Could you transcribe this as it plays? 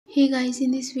Hey guys,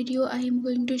 in this video I am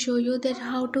going to show you that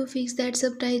how to fix that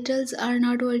subtitles are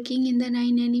not working in the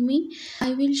 9anime.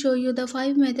 I will show you the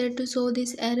 5 methods to solve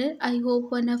this error. I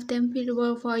hope one of them will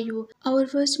work for you. Our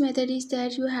first method is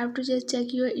that you have to just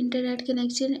check your internet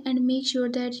connection and make sure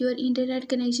that your internet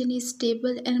connection is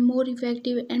stable and more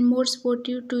effective and more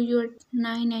supportive to your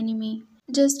 9anime.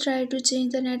 Just try to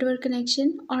change the network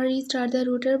connection or restart the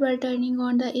router by turning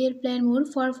on the airplane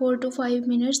mode for 4 to 5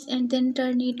 minutes and then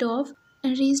turn it off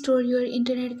and restore your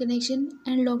internet connection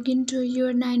and log into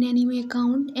your 9anime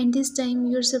account, and this time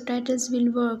your subtitles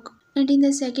will work. And in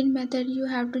the second method you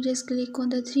have to just click on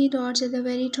the three dots at the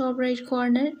very top right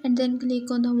corner and then click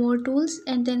on the more tools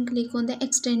and then click on the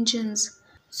extensions.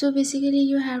 So basically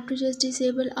you have to just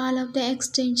disable all of the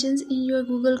extensions in your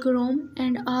Google Chrome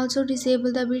and also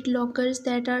disable the BitLockers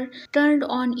that are turned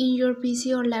on in your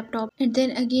PC or laptop. And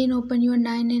then again open your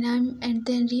 9anime and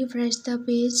then refresh the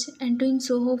page, and doing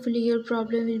so hopefully your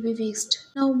problem will be fixed.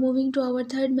 Now moving to our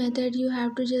third method, you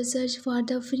have to just search for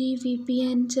the free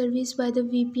VPN service by the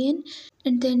VPN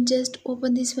and then just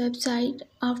open this website.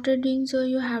 After doing so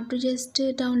you have to just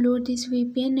download this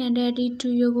VPN and add it to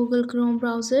your Google Chrome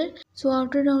browser. So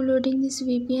after downloading this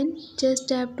VPN, just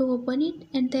tap to open it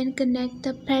and then connect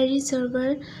the Paris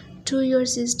server to your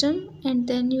system, and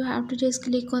then you have to just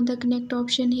click on the connect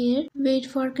option here. Wait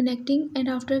for connecting, and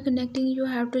after connecting you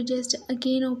have to just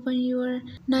again open your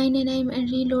 9anime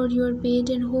and reload your page,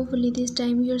 and hopefully this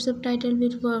time your subtitle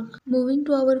will work. Moving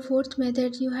to our fourth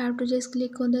method, you have to just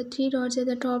click on the three dots at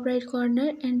the top right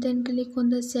corner and then click on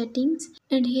the settings,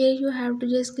 and here you have to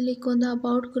just click on the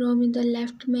about Chrome in the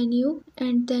left menu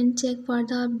and then check for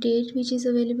the update which is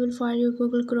available for your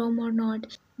Google Chrome or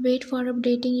not. Wait for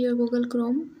updating your Google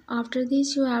Chrome. After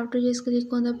this you have to just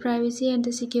click on the privacy and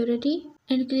the security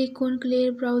and click on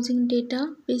clear browsing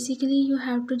data. Basically you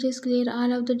have to just clear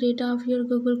all of the data of your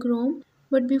Google Chrome.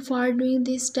 But before doing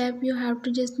this step you have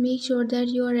to just make sure that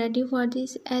you are ready for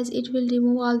this, as it will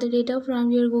remove all the data from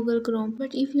your Google Chrome.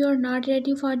 But if you are not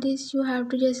ready for this, you have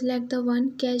to just select the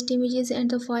one cached images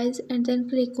and the files and then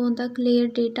click on the clear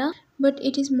data. But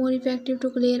it is more effective to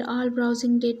clear all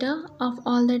browsing data of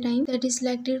all the time that is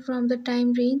selected from the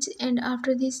time range, and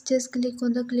after this just click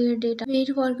on the clear data.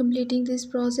 Wait for completing this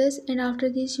process, and after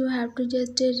this you have to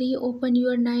just reopen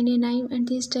your 9anime and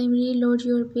this time reload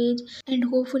your page, and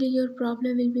hopefully your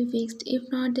problem will be fixed.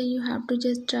 If not, then you have to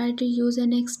just try to use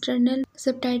an external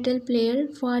subtitle player.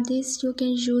 For this you can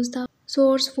use the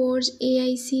SourceForge,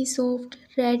 AIC Soft,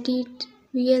 Reddit,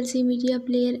 VLC Media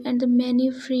Player, and the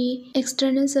many free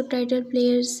external subtitle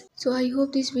players. So I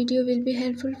hope this video will be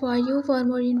helpful for you. For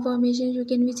more information you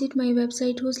can visit my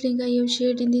website whose link I have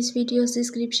shared in this video's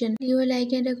description. Leave a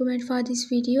like and a comment for this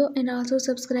video and also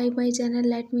subscribe my channel.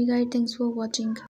 Let me guide. Thanks for watching.